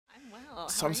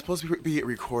So I'm supposed to be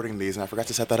recording these, and I forgot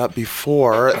to set that up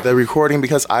before the recording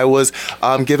because I was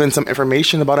given some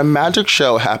information about a magic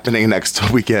show happening next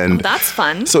weekend. That's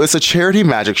fun. So it's a charity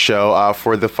magic show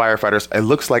for the firefighters. It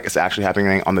looks like it's actually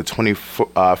happening on the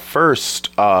 21st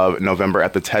of November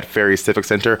at the Ted Ferry Civic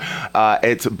Center.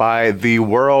 It's by the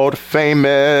world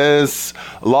famous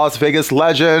Las Vegas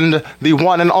legend, the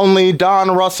one and only Don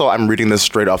Russell. I'm reading this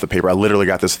straight off the paper. I literally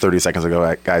got this 30 seconds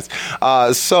ago, guys.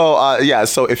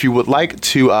 So if you would like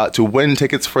to win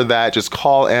tickets for that, just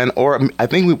call in, or I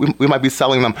think we might be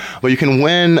selling them, but you can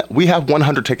win. We have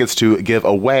 100 tickets to give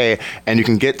away, and you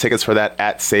can get tickets for that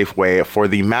at Safeway for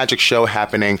the magic show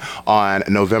happening on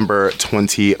November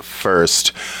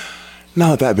 21st.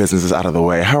 Now that business is out of the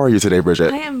way, how are you today,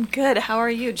 Bridget? I am good. How are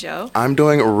you, Joe? I'm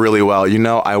doing really well. You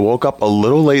know, I woke up a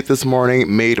little late this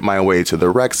morning, made my way to the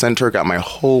rec center, got my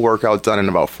whole workout done in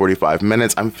about 45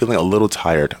 minutes. I'm feeling a little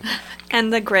tired.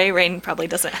 And the gray rain probably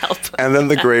doesn't help. And then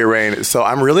the gray rain. So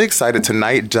I'm really excited.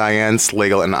 Tonight, Diane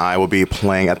Slagle and I will be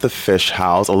playing at the Fish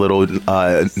House, a little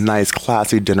nice,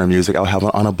 classy dinner music. I'll have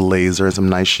on a blazer and some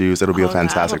nice shoes. It'll be a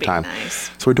fantastic time.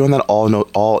 Nice. So we're doing that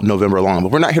all November long.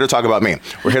 But we're not here to talk about me.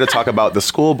 We're here to talk about the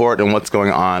school board and what's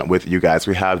going on with you guys.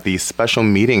 We have the special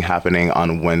meeting happening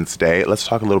on Wednesday. Let's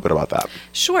talk a little bit about that.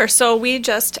 Sure. So we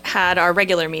just had our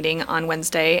regular meeting on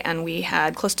Wednesday, and we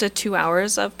had close to 2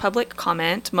 hours of public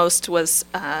comment. Most was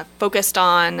focused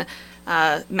on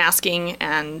masking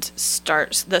and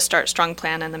the Start Strong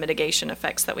plan and the mitigation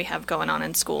effects that we have going on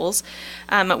in schools.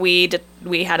 We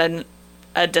had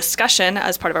a discussion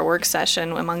as part of our work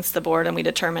session amongst the board, and we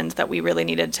determined that we really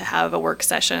needed to have a work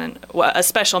session, a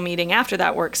special meeting after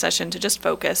that work session to just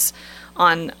focus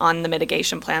on the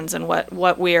mitigation plans and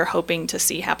what we are hoping to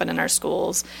see happen in our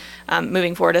schools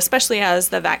moving forward, especially as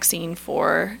the vaccine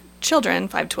for children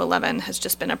 5 to 11 has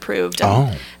just been approved,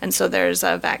 and so there's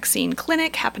a vaccine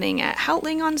clinic happening at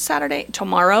Houtling on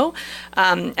tomorrow,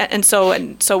 and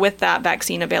so with that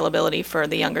vaccine availability for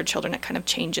the younger children, it kind of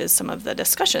changes some of the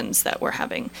discussions that we're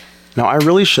having. Now, I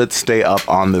really should stay up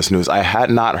on this news. I had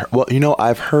not,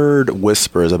 I've heard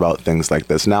whispers about things like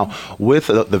this. Now, with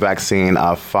the vaccine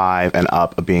 5 and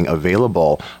up being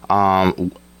available, are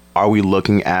we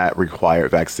looking at required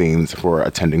vaccines for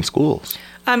attending schools?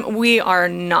 We are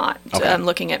not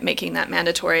looking at making that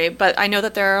mandatory, but I know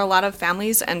that there are a lot of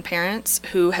families and parents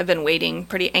who have been waiting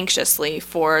pretty anxiously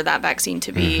for that vaccine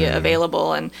to be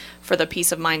available and for the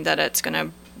peace of mind that it's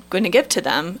going to give to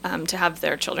them to have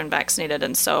their children vaccinated.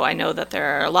 And so I know that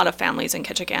there are a lot of families in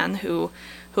Ketchikan who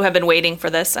have been waiting for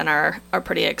this and are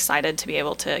pretty excited to be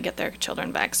able to get their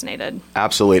children vaccinated.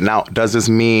 Absolutely. Now, does this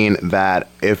mean that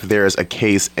if there's a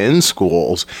case in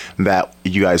schools that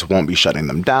you guys won't be shutting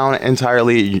them down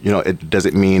entirely? Does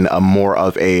it mean more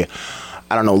of a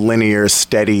linear,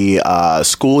 steady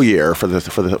school year for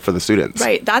the students?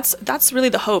 Right. That's really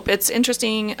the hope. It's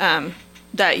interesting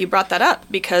that you brought that up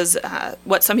because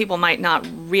what some people might not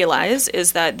realize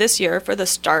is that this year for the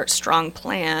Start Strong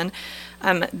plan,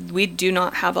 we do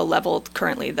not have a level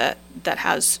currently that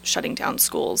has shutting down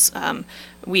schools.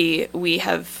 We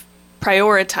have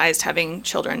prioritized having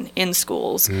children in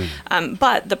schools,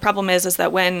 but the problem is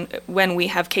that when we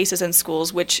have cases in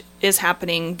schools, which is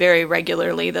happening very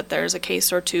regularly, that there's a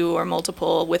case or two or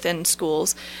multiple within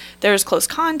schools, there's close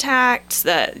contacts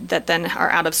that then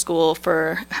are out of school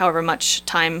for however much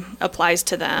time applies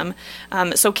to them.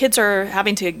 So kids are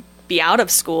having to be out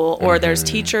of school, or there's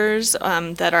teachers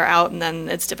that are out, and then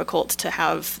it's difficult to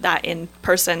have that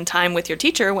in-person time with your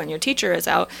teacher when your teacher is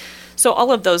out. So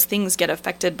all of those things get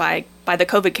affected by the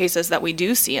COVID cases that we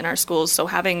do see in our schools. So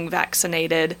having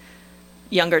vaccinated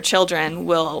younger children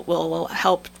will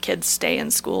help kids stay in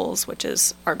schools, which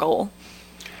is our goal.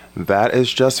 That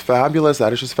is just fabulous.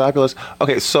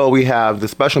 Okay, so we have the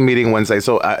special meeting Wednesday.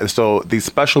 So the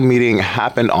special meeting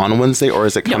happened on Wednesday, or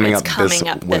is it coming up this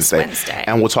Wednesday?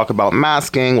 And we'll talk about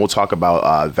masking. We'll talk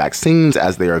about vaccines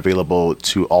as they are available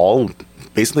to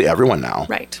basically everyone now.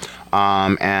 Right.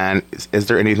 And is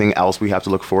there anything else we have to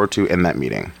look forward to in that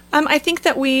meeting? I think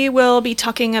that we will be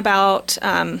talking about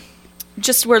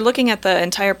we're looking at the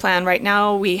entire plan. Right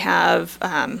now we have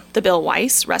the Bill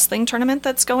Weiss wrestling tournament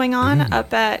that's going on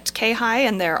up at K-High,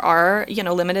 and there are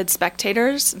limited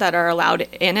spectators that are allowed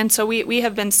in, and so we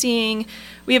have been seeing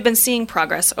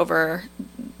progress over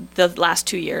the last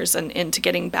 2 years and into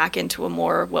getting back into a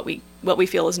more what we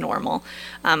feel is normal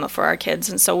for our kids.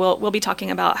 And so we'll be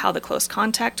talking about how the close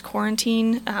contact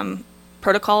quarantine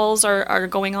protocols are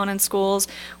going on in schools.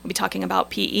 We'll be talking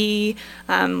about PE,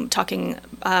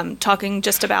 talking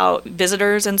just about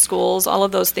visitors in schools, all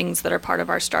of those things that are part of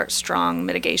our Start Strong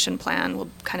mitigation plan. We'll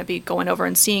kind of be going over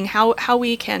and seeing how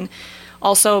we can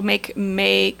also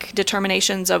make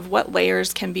determinations of what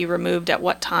layers can be removed at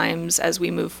what times as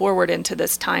we move forward into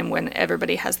this time when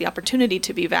everybody has the opportunity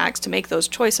to be vaxxed, to make those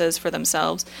choices for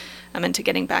themselves, and to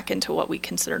getting back into what we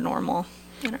consider normal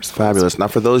in our schools. Fabulous. Now,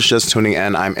 for those just tuning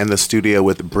in, I'm in the studio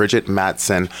with Bridget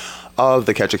Matson of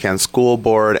the Ketchikan School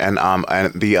Board, and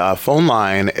the phone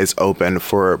line is open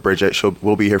for Bridget.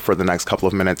 We'll be here for the next couple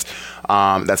of minutes.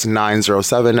 That's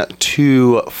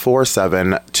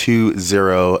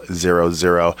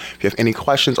 907-247-2000. If you have any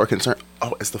questions or concern,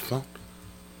 is the phone?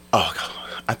 Oh, God.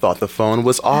 I thought the phone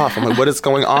was off. I'm like, what is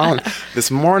going on this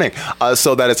morning?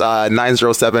 So that is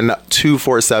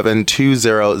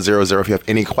 907-247-2000. If you have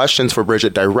any questions for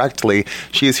Bridget directly,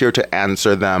 she is here to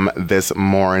answer them this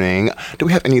morning. Do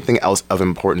we have anything else of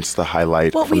importance to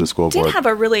highlight from the school board? We did have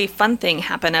a really fun thing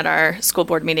happen at our school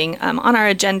board meeting. On our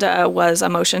agenda was a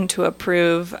motion to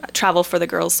approve travel for the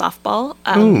girls softball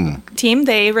team.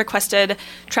 They requested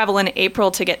travel in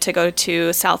April to get to go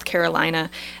to South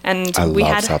Carolina. And I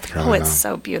love South Carolina. Oh, it's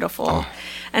so beautiful. Oh.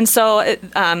 And so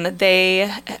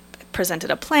they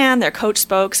presented a plan. Their coach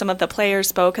spoke. Some of the players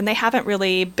spoke. And they haven't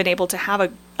really been able to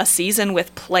have a season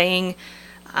with playing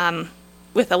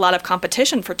with a lot of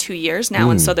competition for 2 years now.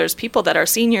 And so there's people that are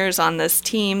seniors on this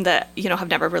team that, have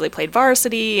never really played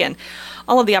varsity, and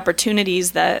all of the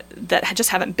opportunities that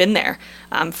just haven't been there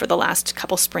for the last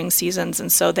couple spring seasons.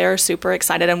 And so they're super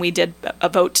excited. And we did a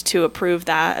vote to approve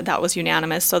that. That was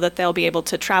unanimous, so that they'll be able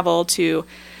to travel to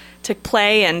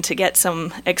play and to get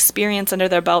some experience under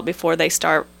their belt before they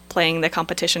start playing the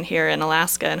competition here in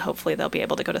Alaska, and hopefully they'll be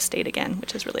able to go to state again,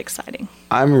 which is really exciting.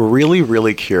 I'm really,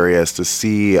 really curious to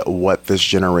see what this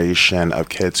generation of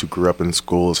kids who grew up in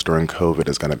schools during COVID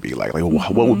is going to be like.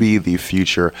 What will be the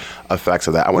future effects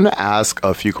of that? I want to ask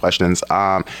a few questions.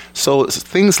 So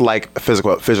things like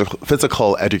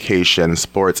physical education,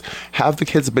 sports, have the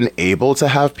kids been able to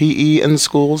have PE in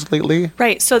schools lately?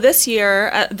 Right. So this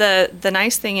year, the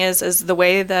nice thing is the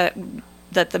way that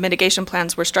the mitigation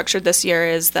plans were structured this year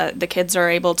is that the kids are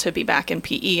able to be back in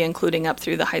PE, including up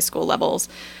through the high school levels.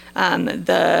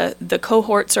 The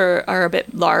cohorts are a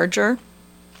bit larger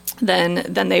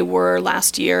than they were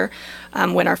last year,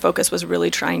 when our focus was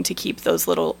really trying to keep the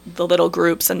little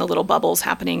groups and the little bubbles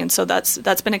happening. And so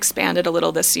that's been expanded a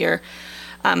little this year.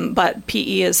 But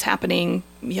PE is happening,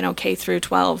 K through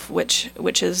 12, which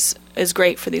is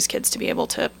great for these kids to be able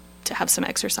to have some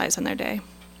exercise in their day.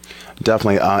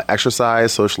 Definitely.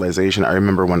 Exercise, socialization. I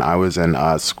remember when I was in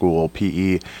school,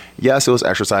 PE, yes, it was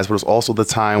exercise, but it was also the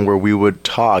time where we would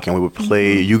talk and we would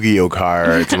play Yu-Gi-Oh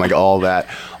cards and like all that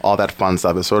fun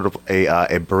stuff. It's sort of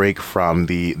a break from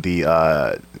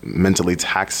the mentally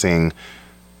taxing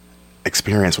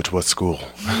experience, which was school.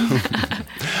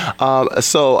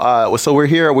 So we're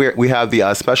here. We have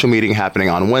the special meeting happening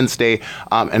on Wednesday.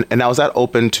 And now, is that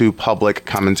open to public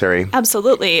commentary?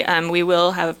 Absolutely. We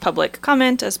will have public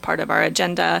comment as part of our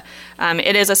agenda.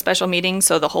 It is a special meeting,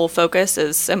 so the whole focus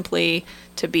is simply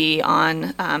to be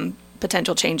on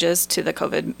potential changes to the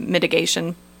COVID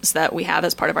mitigation that we have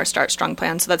as part of our Start Strong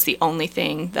plan. So that's the only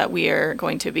thing that we are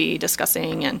going to be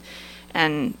discussing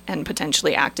and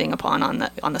potentially acting upon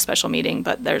on the special meeting,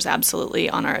 but there's absolutely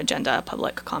on our agenda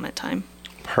public comment time.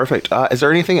 Perfect. Is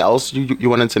there anything else you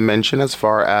wanted to mention as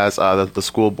far as the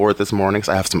school board this morning? Because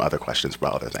I have some other questions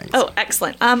about other things. Oh,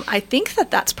 excellent. I think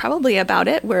that's probably about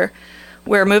it. We're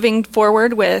moving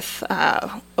forward with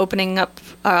opening up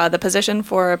the position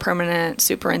for a permanent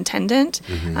superintendent.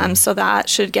 So that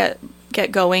should get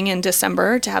going in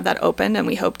December to have that open, and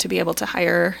we hope to be able to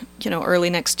hire, early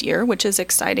next year, which is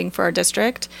exciting for our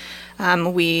district.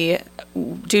 We,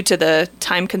 due to the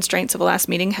time constraints of the last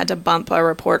meeting, had to bump a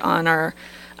report on our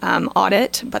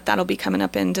audit, but that'll be coming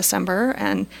up in December,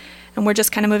 and we're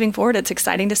just kind of moving forward. It's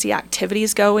exciting to see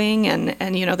activities going, and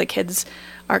the kids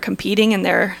are competing in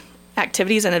their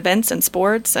activities and events and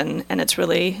sports, and it's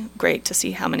really great to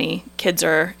see how many kids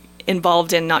are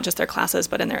involved in not just their classes,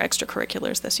 but in their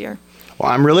extracurriculars this year.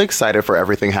 Well, I'm really excited for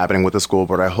everything happening with the school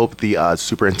board. I hope the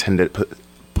superintendent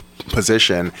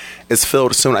position is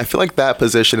filled soon. I feel like that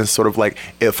position is sort of like,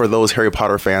 for those Harry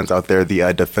Potter fans out there,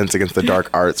 the Defense Against the Dark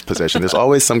Arts position. There's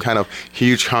always some kind of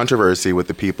huge controversy with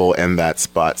the people in that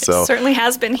spot. So it certainly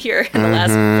has been here in the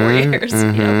last 4 years.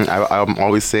 Yep. I'm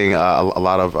always seeing a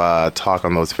lot of talk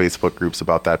on those Facebook groups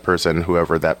about that person,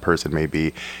 whoever that person may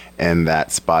be. in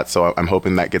that spot. So I'm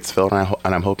hoping that gets filled, and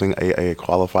I'm hoping a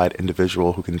qualified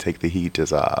individual who can take the heat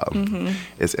is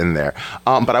in there.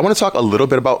 But I want to talk a little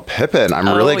bit about Pippin. I'm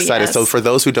really excited. Yes. So for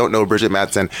those who don't know, Bridget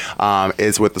Madsen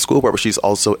is with the school board, but she's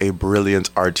also a brilliant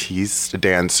artiste,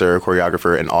 dancer,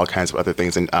 choreographer, and all kinds of other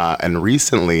things. And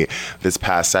recently, this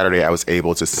past Saturday, I was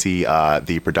able to see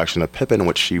the production of Pippin,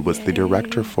 which she was the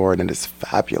director for, and it is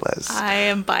fabulous. I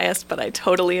am biased, but I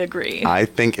totally agree. I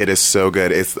think it is so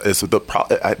good.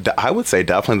 I would say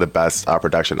definitely the best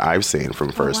production I've seen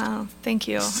from First Wow, thank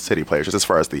you. City Players, just as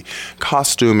far as the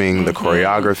costuming, the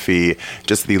choreography,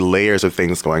 just the layers of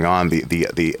things going on,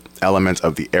 the element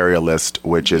of the aerialist,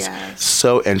 which is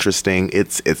so interesting.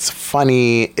 It's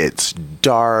funny, it's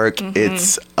dark,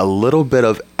 it's a little bit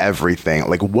of everything.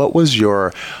 Like, what was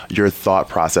your thought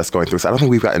process going through? So I don't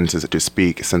think we've gotten to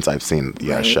speak since I've seen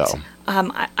the show.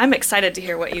 I'm excited to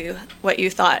hear what you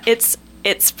thought.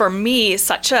 It's for me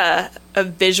such a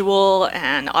visual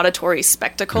and auditory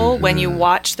spectacle. When you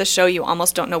watch the show, you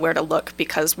almost don't know where to look,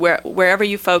 because wherever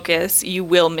you focus, you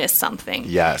will miss something.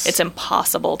 Yes. It's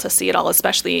impossible to see it all,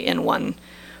 especially in one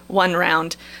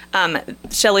round.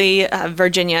 Shelley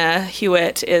Virginia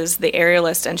Hewitt is the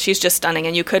aerialist, and she's just stunning.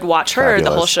 And you could watch her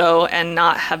the whole show and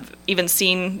not have even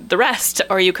seen the rest.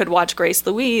 Or you could watch Grace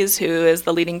Louise, who is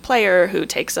the leading player, who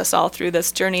takes us all through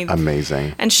this journey.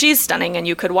 Amazing. And she's stunning, and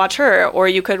you could watch her. Or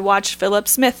you could watch Philip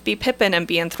Smith be Pippin and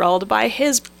be enthralled by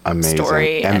his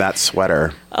story. And that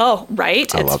sweater. Oh,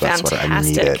 right. I love that sweater. I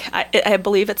need fantastic. I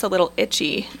believe it's a little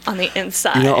itchy on the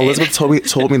inside. You know, Elizabeth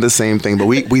told me the same thing, but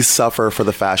we suffer for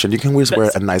the fashion. You can always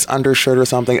wear a nice undershirt or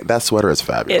something. That sweater is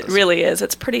fabulous. It really is.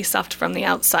 It's pretty soft from the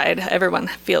outside. Everyone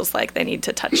feels like they need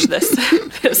to touch this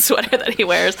this sweater that he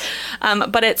wears.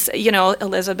 But it's,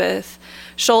 Elizabeth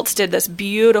Schultz did this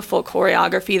beautiful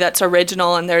choreography that's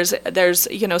original, and there's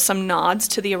some nods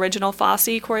to the original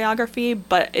Fosse choreography,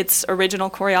 but it's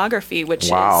original choreography,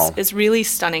 which is really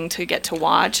stunning to get to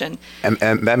watch, and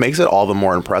that makes it all the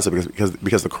more impressive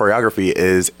because the choreography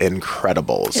is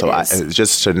incredible.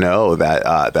 Just to know that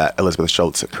that Elizabeth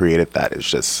Schultz created that is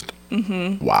just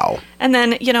wow. And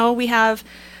then we have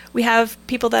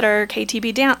people that are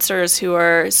KTB dancers who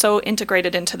are so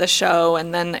integrated into the show,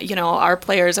 and then, our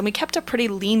players, and we kept a pretty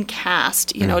lean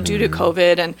cast, due to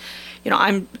COVID, and,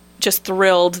 I'm just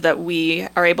thrilled that we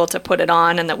are able to put it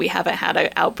on and that we haven't had an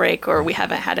outbreak or we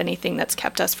haven't had anything that's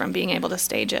kept us from being able to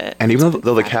stage it. And even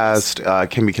though the cast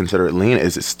can be considered lean,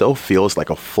 it still feels like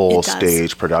a full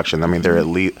stage production. I mean, they're at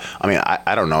least,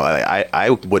 I don't know. I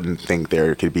wouldn't think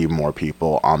there could be more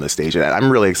people on the stage. And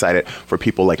I'm really excited for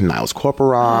people like Niles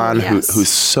Corporon, who's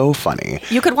so funny.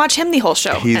 You could watch him the whole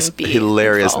show. He's and be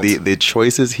hilarious. involved. The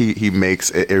choices he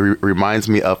makes, it reminds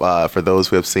me of, for those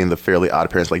who have seen the Fairly Odd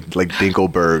Parents, like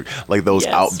Dinkelberg, like those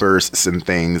outbursts and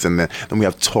things. And then we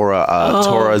have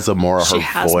Tora Zamora, she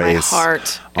has my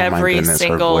heart every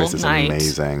single her voice is night.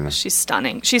 Amazing. She's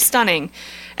stunning.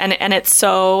 And it's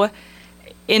so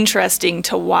interesting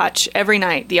to watch. Every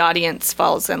night the audience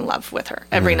falls in love with her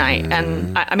every night.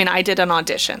 And I did on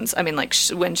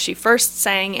auditions. When she first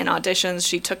sang in auditions,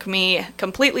 she took me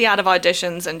completely out of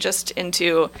auditions and just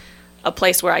into a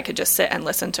place where I could just sit and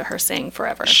listen to her sing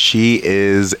forever. She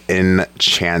is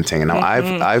enchanting. Now,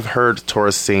 I've heard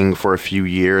Tora sing for a few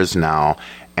years now,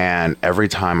 and every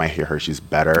time I hear her, she's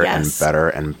better and better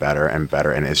and better and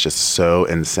better, and it's just so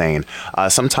insane.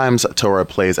 Sometimes Tora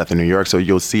plays at the New York, so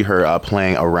you'll see her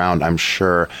playing around, I'm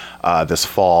sure, this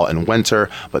fall and winter,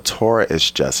 but Tora is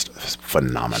just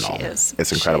phenomenal. She is.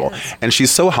 It's incredible. And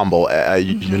she's so humble.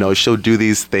 She'll do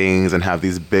these things and have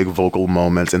these big vocal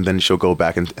moments, and then she'll go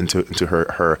back into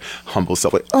her humble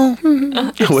self, with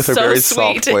her so very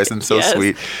sweet. soft voice, and so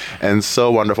sweet and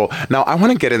so wonderful. Now, I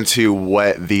want to get into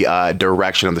what the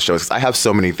direction of the show is, because I have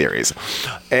so many theories.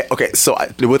 Okay, so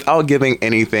without giving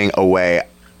anything away,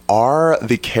 are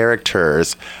the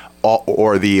characters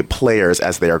or the players,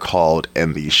 as they are called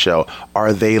in the show,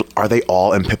 are they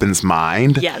all in Pippin's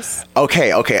mind? Yes.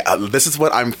 Okay. This is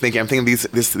what I'm thinking. I'm thinking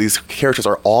these characters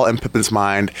are all in Pippin's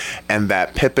mind, and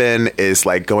that Pippin is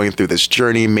like going through this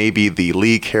journey. Maybe the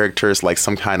lead character is like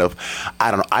some kind of, I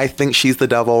don't know. I think she's the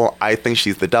devil,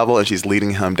 and she's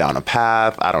leading him down a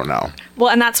path. I don't know. Well,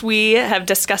 and we have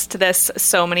discussed this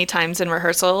so many times in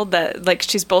rehearsal, that like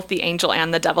she's both the angel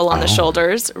and the devil on the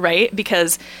shoulders, right?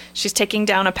 Because she's taking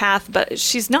down a path, but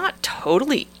she's not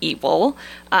totally evil,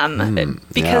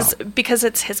 because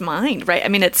it's his mind, right?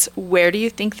 It's where do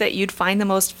you think that you'd find the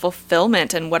most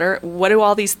fulfillment, and what do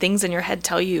all these things in your head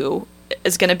tell you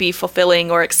is going to be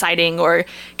fulfilling or exciting or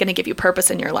going to give you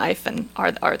purpose in your life, and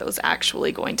are those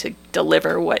actually going to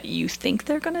deliver what you think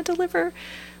they're going to deliver?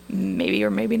 Maybe or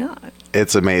maybe not.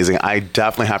 It's amazing. I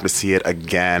definitely have to see it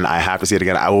again.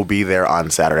 I will be there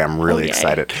on Saturday. I'm really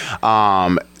excited.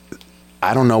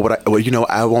 I don't know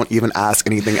I won't even ask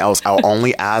anything else. I'll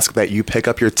only ask that you pick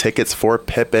up your tickets for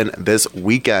Pippin this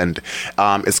weekend.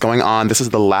 It's going on. This is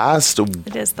the last.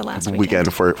 It is the last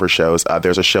weekend for shows.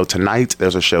 There's a show tonight.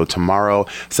 There's a show tomorrow.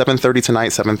 7:30 tonight,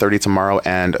 7:30 tomorrow,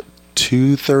 and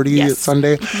 2:30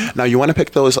 Sunday. Mm-hmm. Now you want to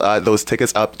pick those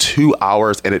tickets up 2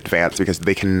 hours in advance because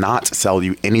they cannot sell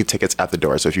you any tickets at the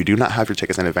door. So if you do not have your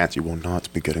tickets in advance, you will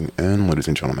not be getting in, ladies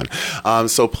and gentlemen.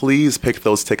 So please pick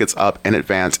those tickets up in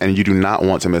advance, and you do not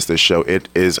want to miss this show. It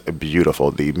is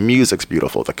beautiful. The music's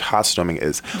beautiful. The costuming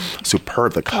is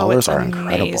superb. The colors are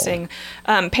amazing.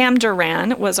 Incredible. Pam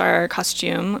Duran was our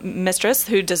costume mistress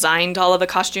who designed all of the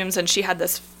costumes, and she had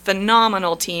this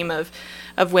phenomenal team of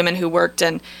women who worked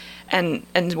and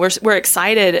we're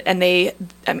excited,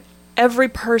 and every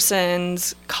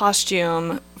person's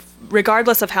costume,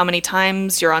 regardless of how many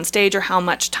times you're on stage or how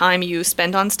much time you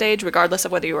spend on stage, regardless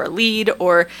of whether you're a lead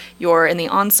or you're in the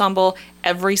ensemble,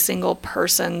 every single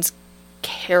person's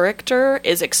character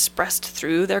is expressed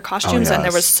through their costumes. And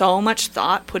there was so much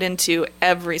thought put into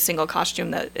every single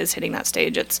costume that is hitting that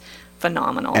stage. It's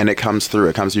phenomenal. And it comes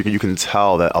through. You can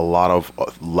tell that a lot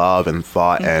of love and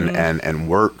thought and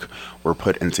work were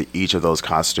put into each of those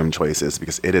costume choices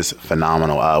because it is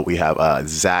phenomenal. We have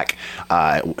Zach,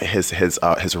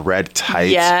 his red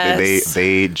tights. Yes.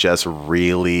 They just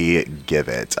really give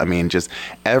it. I mean, just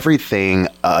everything.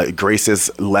 Grace's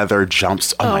leather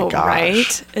jumps. Oh my gosh!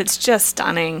 Right, it's just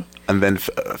stunning. And then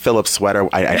Philip's sweater.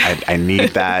 I need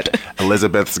that.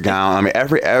 Elizabeth's gown. I mean,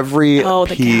 every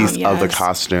piece of the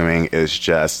costuming is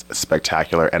just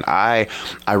spectacular. And I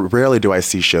rarely do I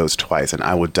see shows twice, and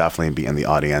I would definitely be in the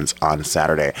audience on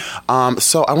Saturday.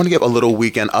 So I want to give a little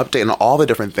weekend update on all the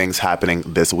different things happening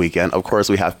this weekend. Of course,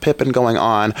 we have Pippin going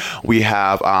on. We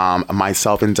have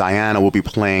myself and Diana will be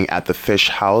playing at the Fish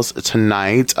House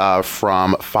tonight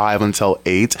from 5 until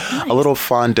 8. Nice. A little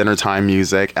fun dinner time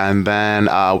music. And then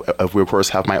we, of course,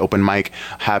 have my open mic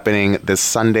happening this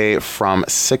Sunday from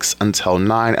 6 until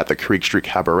 9 at the Creek Street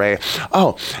Cabaret.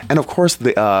 Oh, and of course,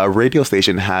 the radio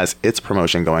station has its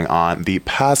promotion going on, the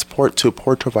Passport to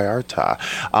Puerto Vallarta.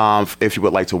 If you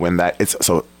would like to win that,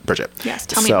 Bridget. Yes,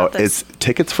 tell me about this. It's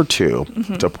tickets for 2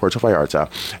 to Puerto Vallarta.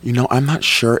 I'm not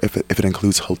sure if it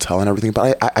includes hotel and everything,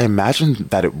 but I imagine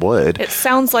that it would. It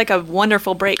sounds like a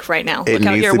wonderful break right now. Look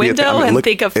out your window and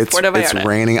think of Puerto Vallarta. It's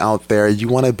raining out there. You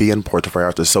want to be in Puerto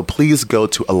Vallarta. So please go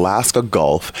to Alaska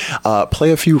Golf,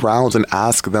 play a few rounds, and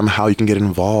ask them how you can get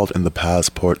involved in the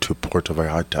Passport to Puerto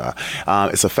Vallarta.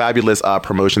 It's a fabulous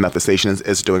promotion that the station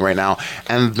is doing right now.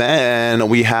 And then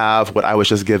we have what I was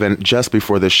just given just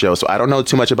before this show. So I don't know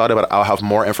too much about it, but I'll have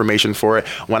more information for it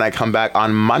when I come back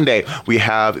on Monday. We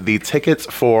have the tickets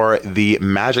for the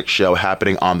magic show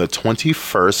happening on the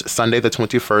 21st, Sunday the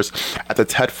 21st, at the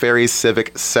Ted Ferry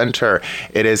Civic Center.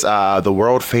 It is the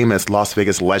world famous Las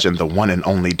Vegas legend, the one and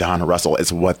only Don Russell,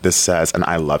 is what this says, and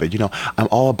I love it. I'm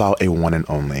all about a one and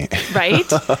only. Right?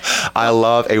 I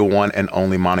love a one and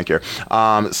only moniker.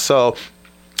 So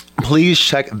please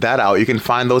check that out. You can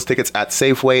find those tickets at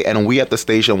Safeway, and we at the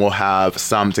station will have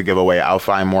some to give away.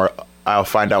 I'll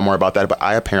find out more about that, but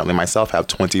I apparently myself have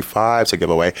 25 to give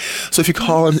away. So if you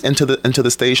call into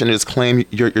the station and just claim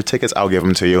your tickets, I'll give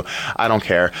them to you. I don't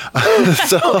care.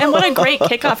 And what a great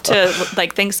kickoff to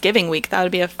like Thanksgiving week. That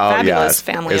would be a fabulous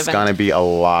family event. It's going to be a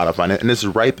lot of fun, and it's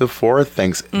right before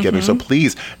Thanksgiving. So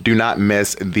please do not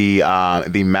miss the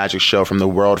magic show from the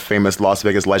world famous Las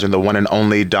Vegas legend, the one and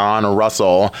only Don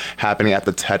Russell, happening at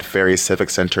the Ted Ferry Civic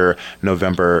Center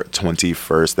November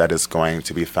 21st. That is going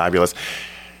to be fabulous.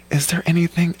 Is there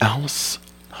anything else?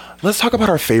 Let's talk about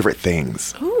our favorite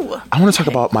things. Ooh, I want to talk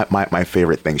about my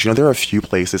favorite things. There are a few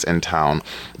places in town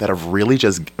that have really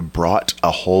just brought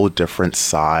a whole different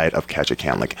side of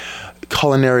Ketchikan, like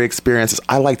culinary experiences.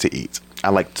 I like to eat. I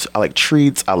like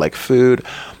treats. I like food.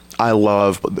 I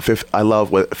love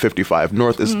what 55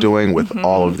 North is doing with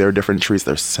all of their different treats.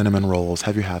 Their cinnamon rolls.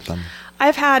 Have you had them?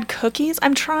 I've had cookies.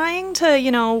 I'm trying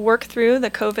to, work through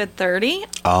the COVID-30.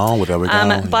 Oh, well, there we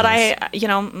go. But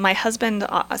yes. My husband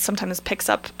sometimes picks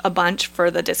up a bunch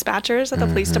for the dispatchers at the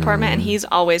police department, and he's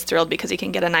always thrilled because he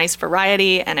can get a nice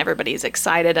variety, and everybody's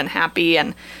excited and happy,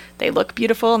 and they look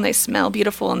beautiful, and they smell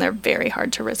beautiful, and they're very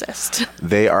hard to resist.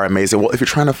 They are amazing. Well, if you're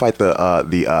trying to fight the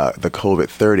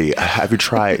COVID-30, have you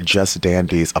tried Just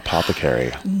Dandy's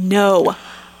Apothecary? No.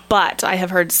 But I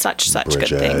have heard such Bridget,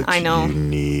 good thing. I know. You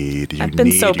need need. I've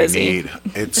been so busy.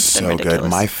 It's It's so been good.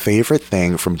 ridiculous. My favorite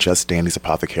thing from Just Dandy's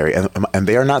Apothecary, and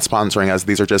they are not sponsoring us.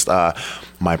 These are just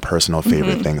my personal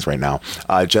favorite things right now.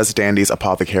 Just Dandy's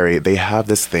Apothecary, they have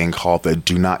this thing called the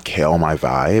Do Not Kale My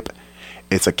Vibe.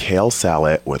 It's a kale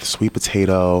salad with sweet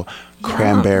potato,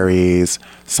 cranberries,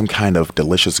 some kind of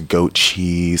delicious goat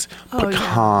cheese,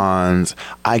 pecans.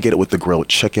 I get it with the grilled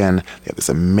chicken. They have this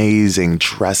amazing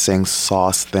dressing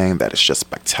sauce thing that is just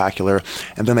spectacular.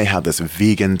 And then they have this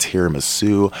vegan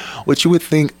tiramisu, which you would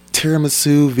think,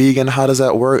 tiramisu, vegan, how does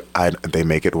that work? They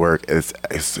make it work.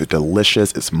 It's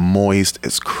delicious. It's moist.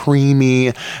 It's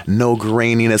creamy. No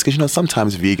graininess. Because,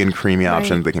 sometimes vegan creamy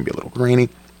options, they can be a little grainy.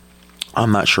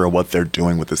 I'm not sure what they're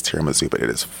doing with this tiramisu, but it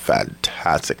is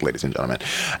fantastic, ladies and gentlemen.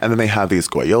 And then they have these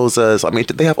gyozas. I mean,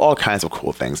 they have all kinds of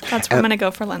cool things. That's where I'm going to go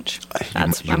for lunch.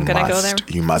 I'm going to go there.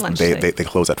 You must. Lunch They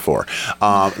close at 4.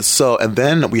 And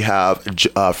then we have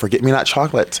Forget Me Not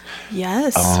Chocolate.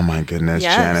 Yes. Oh my goodness,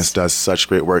 Yes. Janice does such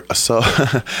great work. So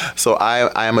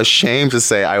I am ashamed to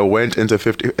say I went into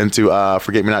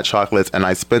Forget Me Not Chocolates, and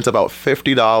I spent about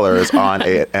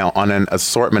 $50 on an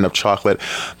assortment of chocolate.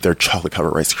 Their chocolate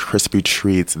covered Rice Krispie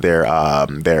treats, their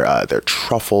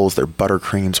truffles, their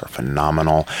buttercreams are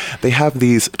phenomenal. They have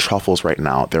these truffles right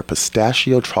now. They're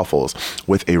pistachio truffles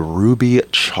with a ruby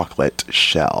chocolate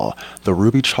shell. The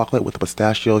ruby chocolate with the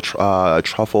pistachio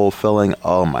truffle filling.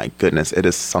 Oh my goodness, it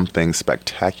is something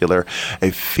spectacular. A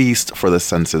feast for the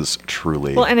senses,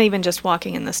 truly. Well, and even just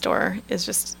walking in the store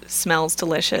smells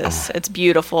delicious. It's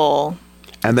beautiful.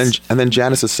 And then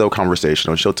Janice is so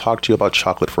conversational. She'll talk to you about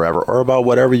chocolate forever or about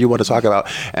whatever you want to talk about.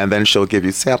 And then she'll give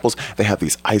you samples. They have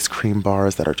these ice cream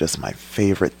bars that are just my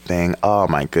favorite thing. Oh,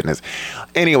 my goodness.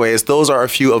 Anyways, those are a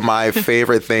few of my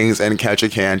favorite things in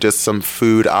Ketchikan. Just some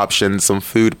food options, some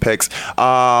food picks.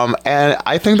 And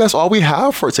I think that's all we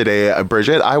have for today,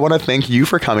 Bridget. I want to thank you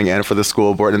for coming in for the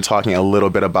school board and talking a little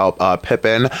bit about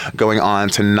Pippin going on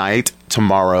tonight,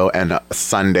 tomorrow, and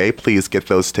Sunday. Please get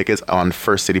those tickets on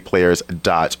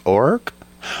firstcityplayers.org.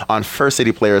 On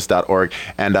firstcityplayers.org,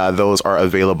 and those are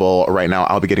available right now.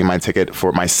 I'll be getting my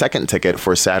second ticket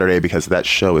for Saturday because that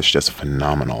show is just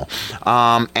phenomenal.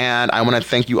 And I want to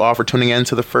thank you all for tuning in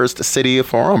to the First City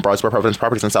Forum, brought to you by Providence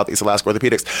Properties and Southeast Alaska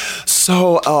Orthopedics.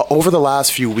 So over the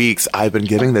last few weeks, I've been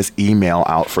giving this email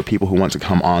out for people who want to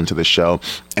come on to the show,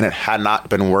 and it had not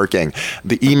been working.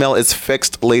 The email is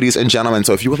fixed, ladies and gentlemen.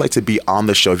 So if you would like to be on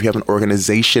the show, if you have an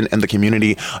organization in the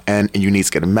community and you need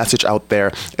to get a message out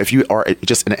there, if you are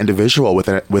just an individual with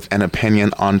an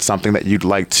opinion on something that you'd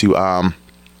like to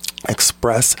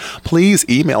express, please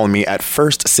email me at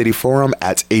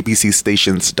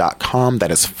firstcityforum@abcstations.com.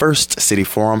 That is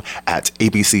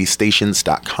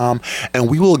firstcityforum@abcstations.com, and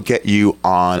we will get you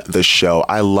on the show.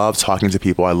 I love talking to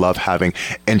people. I love having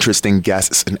interesting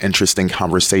guests and interesting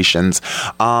conversations.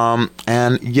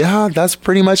 And yeah, that's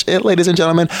pretty much it, ladies and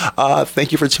gentlemen.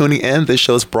 Thank you for tuning in. This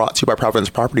show is brought to you by Providence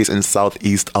Properties in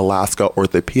Southeast Alaska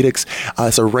Orthopedics.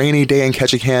 It's a rainy day in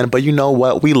Ketchikan, but you know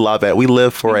what? We love it. We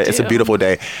live for it. It's a beautiful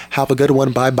day. Have a good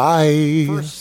one. Bye-bye.